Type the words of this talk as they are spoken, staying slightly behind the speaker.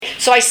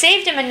So I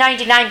saved him in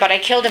 99, but I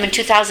killed him in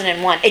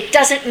 2001. It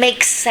doesn't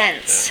make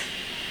sense.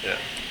 Yeah.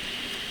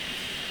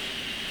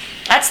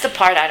 That's the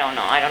part I don't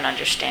know. I don't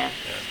understand.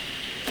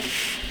 Yeah.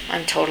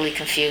 I'm totally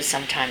confused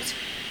sometimes.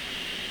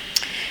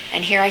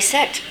 And here I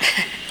sit.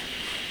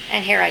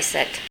 And here I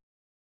sit.